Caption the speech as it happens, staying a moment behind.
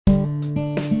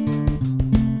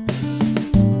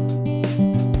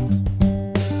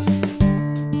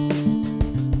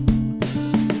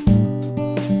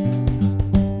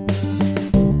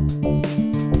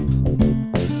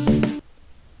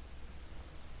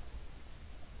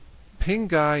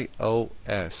Pinguy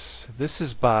OS. This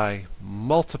is by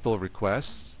multiple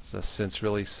requests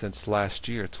since last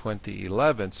year,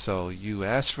 2011. So you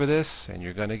asked for this and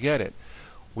you're going to get it.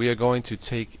 We are going to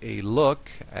take a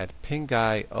look at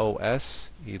Pinguy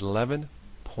OS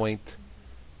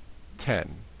 11.10.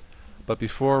 But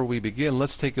before we begin,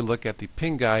 let's take a look at the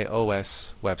Pinguy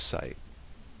OS website.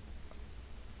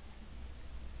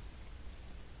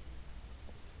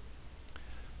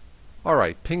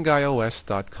 Alright,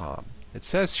 PinguyOS.com. It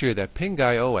says here that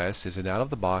Pinguy OS is an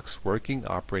out-of-the-box working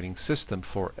operating system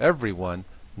for everyone,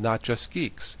 not just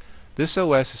geeks. This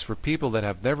OS is for people that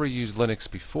have never used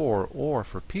Linux before, or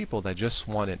for people that just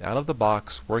want an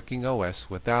out-of-the-box working OS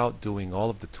without doing all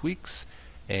of the tweaks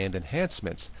and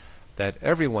enhancements that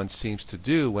everyone seems to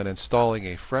do when installing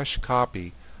a fresh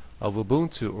copy of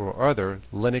Ubuntu or other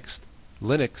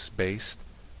Linux-based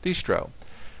distro.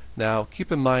 Now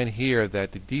keep in mind here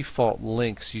that the default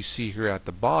links you see here at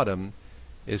the bottom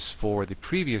is for the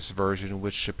previous version,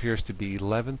 which appears to be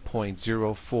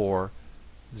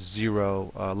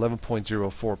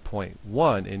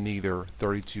 11.04.1 in either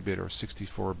 32-bit or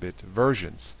 64-bit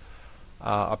versions.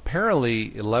 Apparently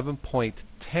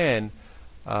 11.10,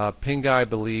 Pinguy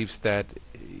believes that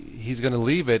he's going to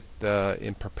leave it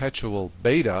in perpetual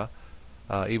beta,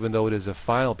 even though it is a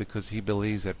final, because he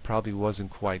believes that probably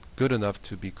wasn't quite good enough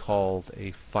to be called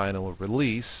a final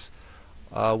release,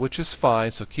 which is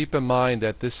fine. So keep in mind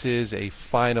that this is a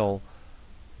final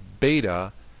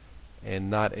beta and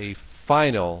not a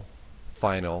final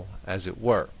as it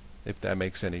were, if that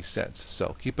makes any sense.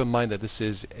 So keep in mind that this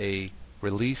is a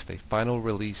final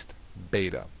released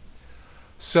beta.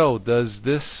 So does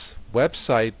this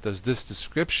website, does this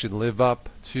description live up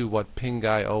to what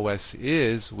Pinguy OS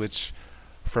is, which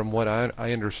from what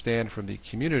I understand from the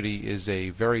community is a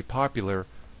very popular,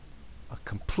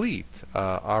 complete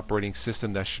operating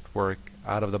system that should work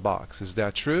out of the box? Is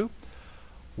that true?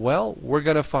 Well, we're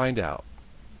going to find out.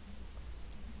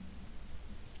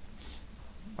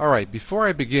 Alright, before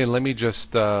I begin, let me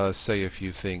just say a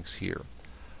few things here.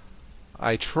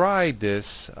 I tried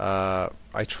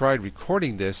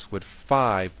recording this with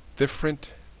 5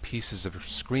 different pieces of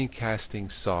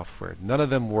screencasting software. None of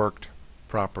them worked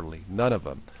properly. None of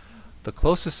them. The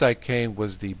closest I came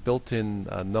was the built-in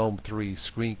GNOME 3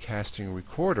 screencasting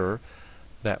recorder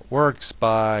that works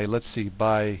by, let's see,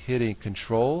 by hitting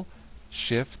Control,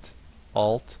 Shift,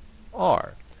 Alt,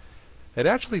 R. It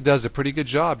actually does a pretty good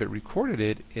job. It recorded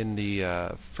it in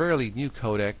the fairly new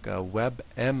codec,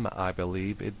 WebM, I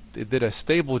believe. It did a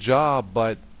stable job,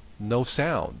 but no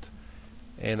sound.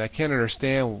 And I can't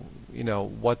understand,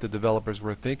 what the developers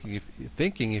were thinking.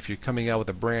 If you're coming out with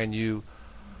a brand new,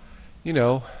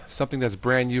 something that's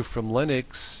brand new from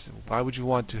Linux, why would you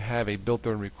want to have a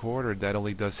built-in recorder that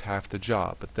only does half the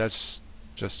job? But that's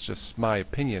just my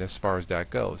opinion as far as that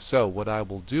goes. So what I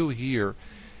will do here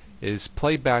is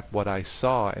play back what I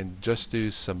saw and just do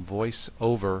some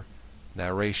voice-over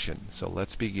narration. So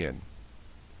let's begin.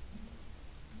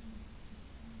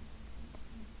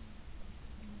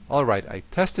 Alright, I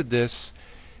tested this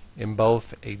in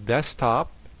both a desktop,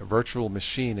 a virtual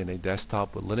machine in a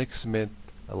desktop with Linux Mint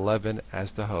 11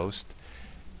 as the host,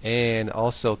 and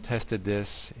also tested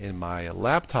this in my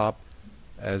laptop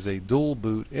as a dual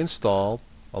boot install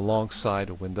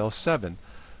alongside Windows 7.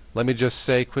 Let me just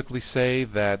quickly say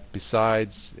that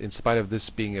in spite of this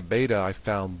being a beta, I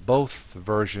found both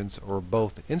versions or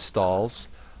both installs,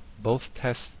 both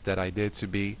tests that I did to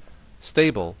be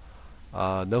stable.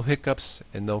 No hiccups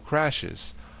and no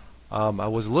crashes. I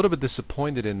was a little bit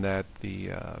disappointed in that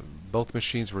both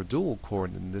machines were dual core,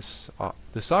 and this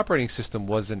operating system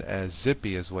wasn't as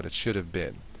zippy as what it should have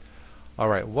been.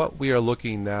 Alright, what we are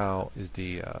looking now is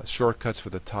the shortcuts for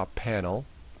the top panel.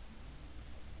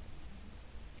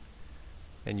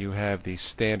 And you have the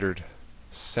standard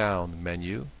sound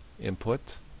menu,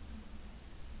 input,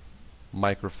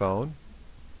 microphone,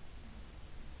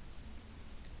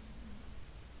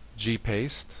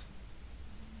 G-paste,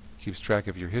 keeps track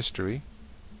of your history,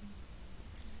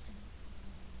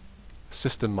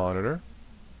 system monitor,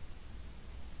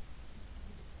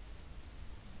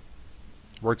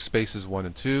 workspaces 1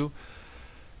 and 2,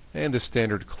 and the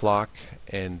standard clock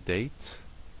and date.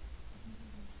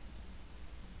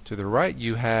 To the right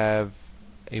you have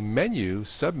a menu,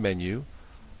 submenu,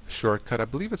 shortcut. I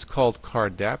believe it's called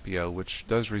Cardapio, which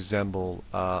does resemble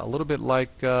a little bit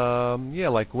like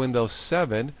like Windows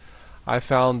 7. I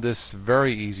found this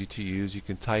very easy to use. You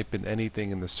can type in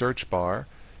anything in the search bar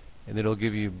and it'll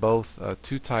give you both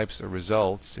two types of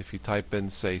results. If you type in,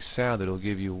 say, sound, it'll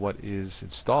give you what is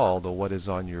installed or what is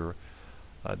on your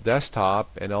desktop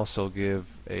and also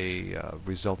give a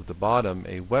result at the bottom,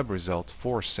 a web result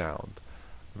for sound.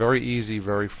 Very easy,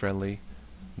 very friendly,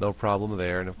 no problem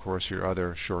there, and of course your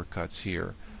other shortcuts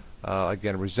here.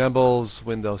 Again, resembles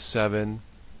Windows 7,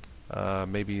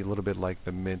 maybe a little bit like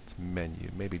the Mint menu,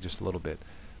 maybe just a little bit.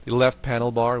 The left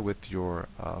panel bar with your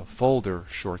folder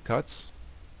shortcuts.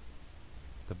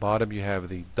 The bottom you have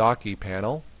the Docky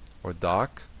panel or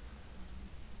dock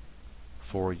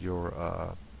for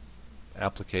your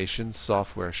applications,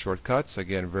 software shortcuts.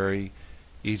 Again, very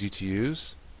easy to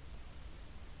use.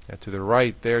 And to the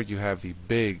right there you have the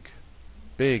big,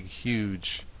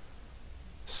 huge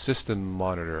system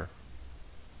monitor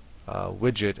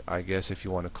widget, I guess if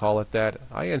you want to call it that.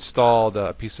 I installed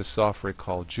a piece of software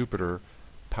called Jupyter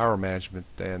Power Management,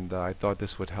 and I thought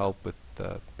this would help with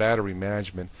battery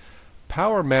management.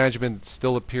 Power management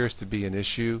still appears to be an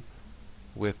issue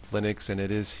with Linux, and it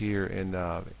is here in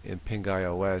Pinguy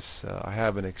OS. I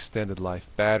have an extended life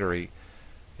battery,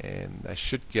 and I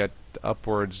should get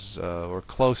upwards or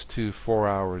close to 4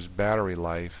 hours battery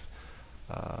life.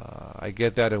 I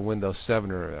get that in Windows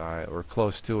 7 or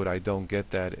close to it. I don't get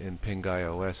that in Pinguy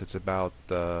OS. It's about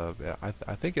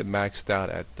I think it maxed out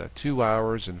at 2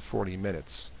 hours and 40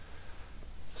 minutes.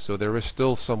 So there is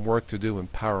still some work to do in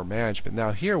power management.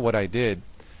 Now here what I did,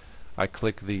 I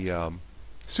click the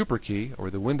super key or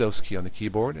the Windows key on the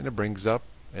keyboard, and it brings up,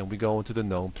 and we go into the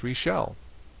GNOME 3 shell.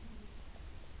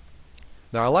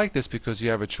 Now I like this because you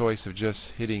have a choice of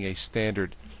just hitting a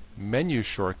standard menu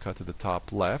shortcut to the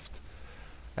top left,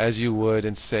 as you would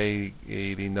in, say,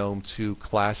 the GNOME 2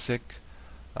 Classic,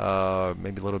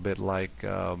 maybe a little bit like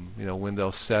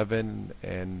Windows 7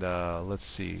 and let's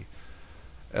see,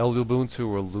 Lubuntu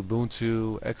or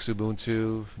Lubuntu,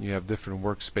 Xubuntu. You have different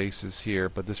workspaces here,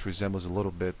 but this resembles a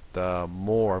little bit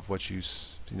more of what you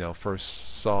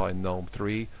first saw in GNOME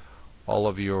 3. All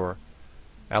of your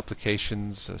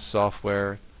applications,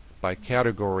 software by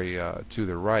category to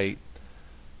the right.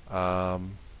 I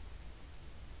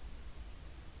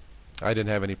didn't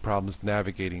have any problems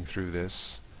navigating through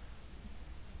this.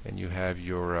 And you have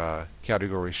your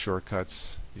category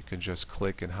shortcuts. You can just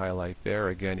click and highlight there.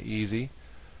 Again, easy.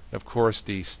 Of course,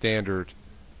 the standard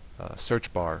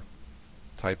search bar.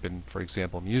 Type in, for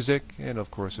example, music, and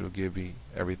of course it'll give you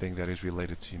everything that is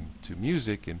related to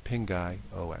music in Pinguy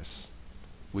OS.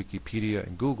 Wikipedia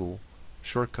and Google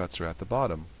shortcuts are at the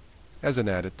bottom as an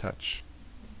added touch.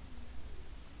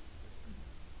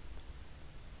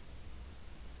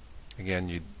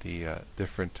 Again, the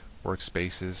different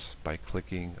workspaces by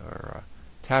clicking or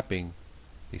tapping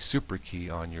the super key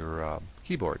on your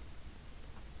keyboard.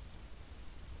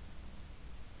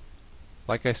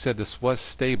 Like I said, this was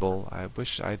stable. I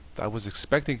was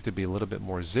expecting it to be a little bit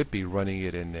more zippy running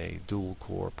it in a dual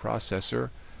core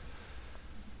processor.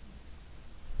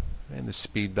 And the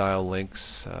speed dial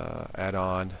links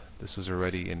add-on, this was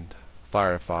already in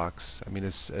Firefox. I mean,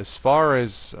 as far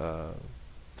as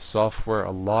software,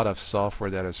 a lot of software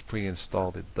that is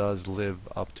pre-installed, it does live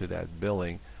up to that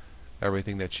billing.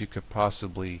 Everything that you could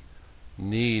possibly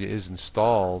need is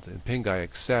installed in Pinguy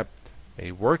except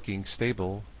a working,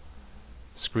 stable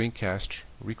screencast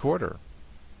recorder.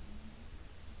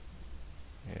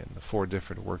 And the 4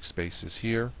 different workspaces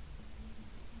here.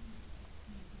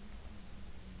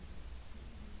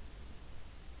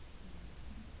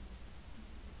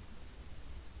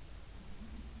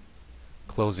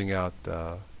 Closing out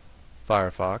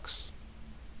Firefox.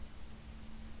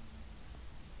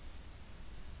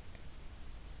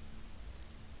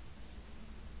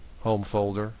 Home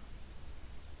folder,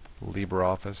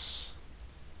 LibreOffice,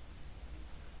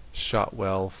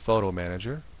 Shotwell Photo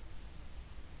Manager,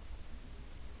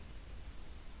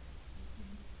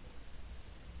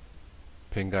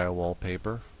 Pinguy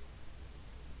wallpaper,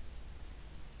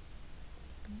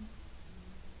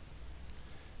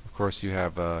 of course you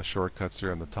have shortcuts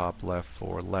here on the top left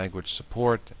for language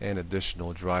support and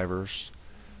additional drivers.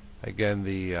 Again,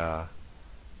 the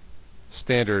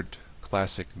standard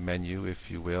classic menu,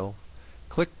 if you will.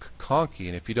 Click Conky,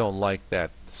 and if you don't like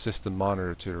that system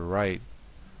monitor to the right,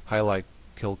 highlight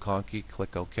Kill Conky,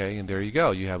 click OK, and there you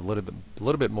go. You have a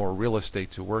little bit more real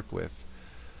estate to work with.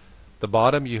 The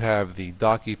bottom you have the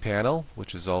Docky panel,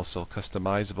 which is also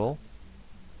customizable.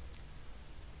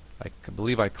 I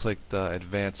believe I clicked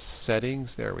Advanced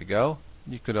Settings. There we go.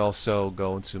 You could also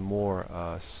go into more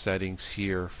settings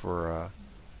here for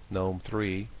GNOME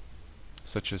 3,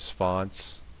 such as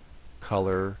fonts,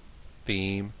 color,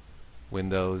 theme,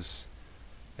 Windows,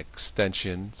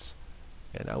 extensions.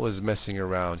 And I was messing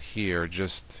around here,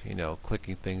 just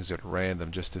clicking things at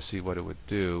random just to see what it would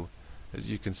do. As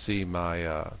you can see,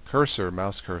 my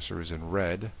mouse cursor is in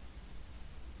red.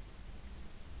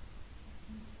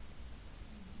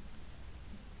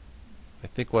 I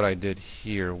think what I did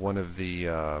here, one of the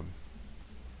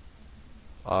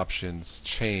options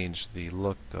changed the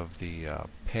look of the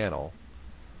panel.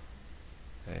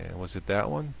 And was it that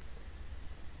one?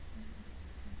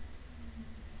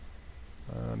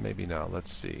 Maybe not.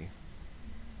 Let's see.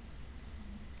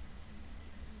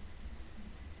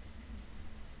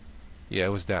 Yeah,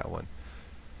 it was that one.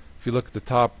 If you look at the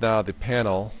top now, the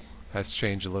panel has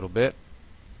changed a little bit.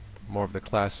 More of the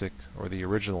classic or the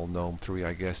original GNOME 3,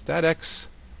 I guess. That X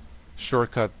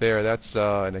shortcut there, that's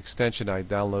an extension I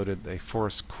downloaded, a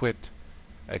force quit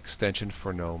extension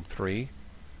for GNOME 3,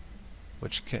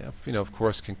 which can, of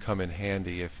course, can come in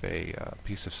handy if a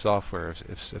piece of software,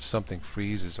 if something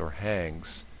freezes or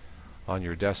hangs on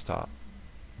your desktop.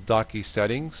 Docky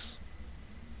settings,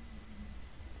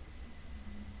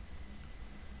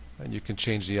 and you can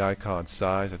change the icon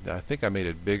size. I think I made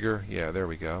it bigger. Yeah, there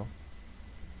we go.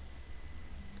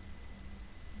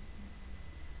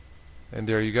 And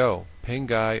there you go.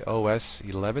 Pinguy OS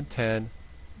 11.10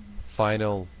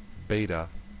 final beta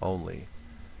only.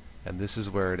 And this is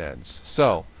where it ends.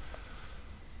 So,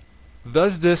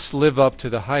 does this live up to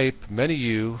the hype many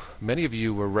of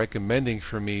you were recommending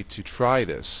for me to try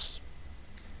this?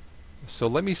 So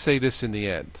let me say this in the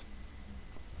end.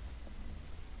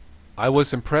 I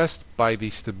was impressed by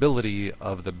the stability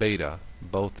of the beta,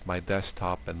 both my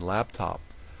desktop and laptop.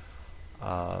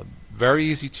 Very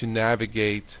easy to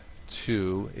navigate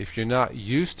to. If you're not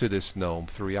used to this GNOME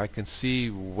 3, I can see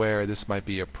where this might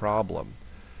be a problem.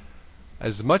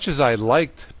 As much as I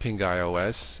liked Pinguy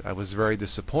OS, I was very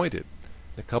disappointed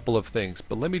in a couple of things.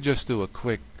 But let me just do a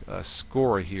quick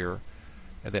score here,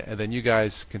 and then you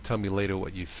guys can tell me later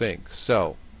what you think.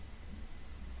 So,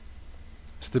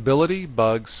 stability,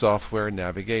 bugs, software,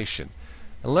 navigation.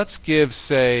 And let's give,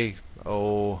 say,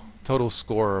 total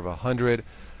score of 100.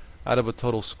 Out of a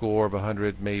total score of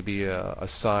 100, maybe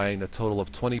assign a total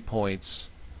of 20 points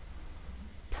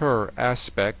per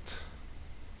aspect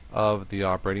of the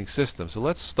operating system. So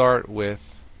let's start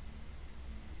with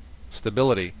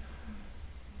stability.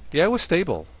 Yeah, it was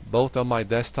stable, both on my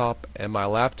desktop and my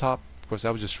laptop. Of course,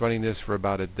 I was just running this for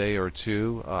about a day or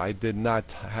two. I did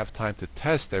not have time to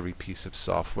test every piece of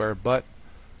software, but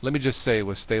let me just say it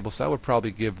was stable. So I would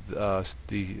probably give the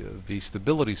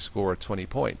stability score 20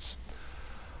 points.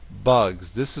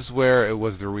 Bugs. This is where it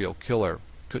was the real killer.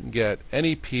 Couldn't get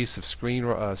any piece of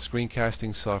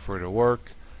screencasting software to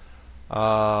work.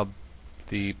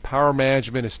 The power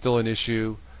management is still an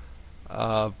issue.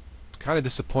 Kind of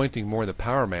disappointing more in the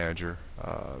power manager.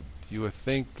 You would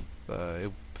think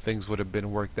things would have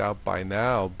been worked out by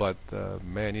now, but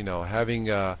man, having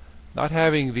not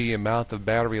having the amount of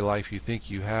battery life you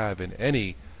think you have in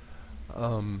any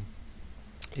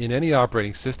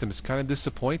operating system is kind of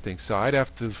disappointing. So I'd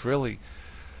have to really,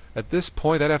 at this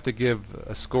point, I'd have to give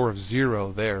a score of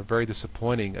 0 there. Very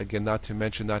disappointing. Again, not to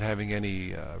mention not having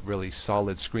any really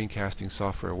solid screencasting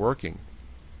software working.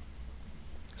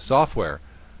 Software.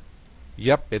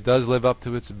 Yep, it does live up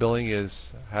to its billing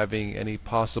as having any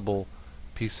possible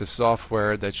piece of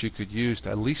software that you could use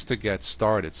at least to get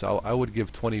started. So I would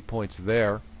give 20 points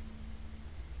there.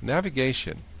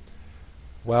 Navigation.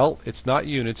 Well, it's not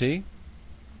Unity.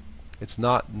 It's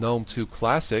not GNOME 2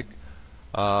 Classic.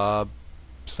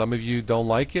 Some of you don't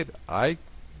like it. I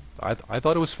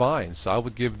thought it was fine, so I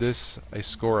would give this a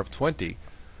score of 20.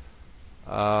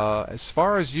 As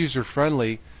far as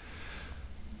user-friendly,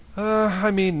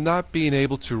 I mean, not being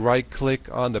able to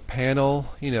right-click on the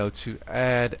panel, to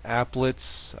add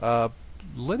applets.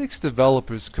 Linux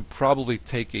developers could probably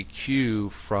take a cue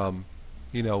from,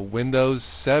 Windows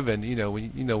 7.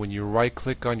 When you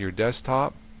right-click on your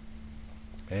desktop,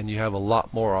 and you have a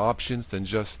lot more options than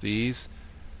just these.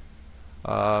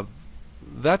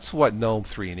 That's what GNOME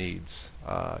 3 needs.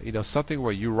 Something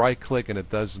where you right-click and it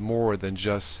does more than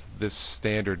just this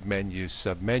standard menu,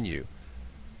 sub-menu.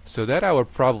 So that I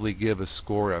would probably give a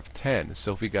score of 10.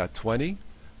 So if we got 20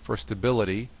 for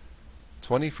stability,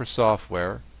 20 for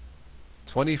software,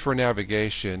 20 for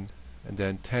navigation, and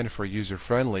then 10 for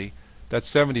user-friendly, that's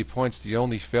 70 points. The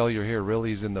only failure here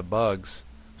really is in the bugs.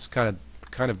 It's kind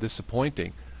of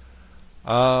disappointing.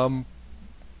 I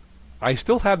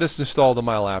still have this installed on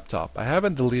my laptop. I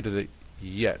haven't deleted it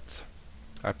yet.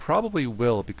 I probably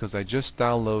will because I just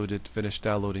finished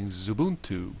downloading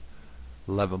Ubuntu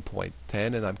 11.10,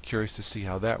 and I'm curious to see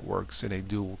how that works in a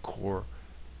dual core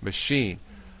machine.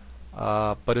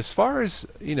 But as far as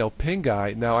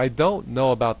Pinguy, now I don't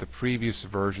know about the previous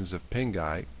versions of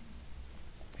Pinguy,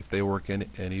 if they work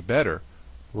any better.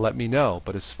 Let me know.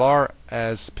 But as far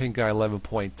as Pinguy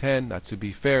 11.10, now to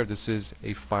be fair, this is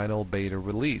a final beta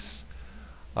release.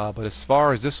 But as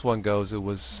far as this one goes, it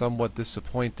was somewhat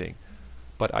disappointing.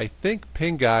 but I think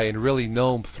Pinguy and really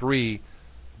GNOME 3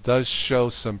 does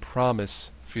show some promise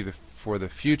for the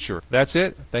future. That's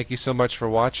it. Thank you so much for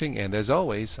watching, and as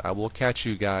always, I will catch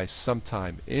you guys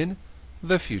sometime in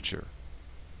the future.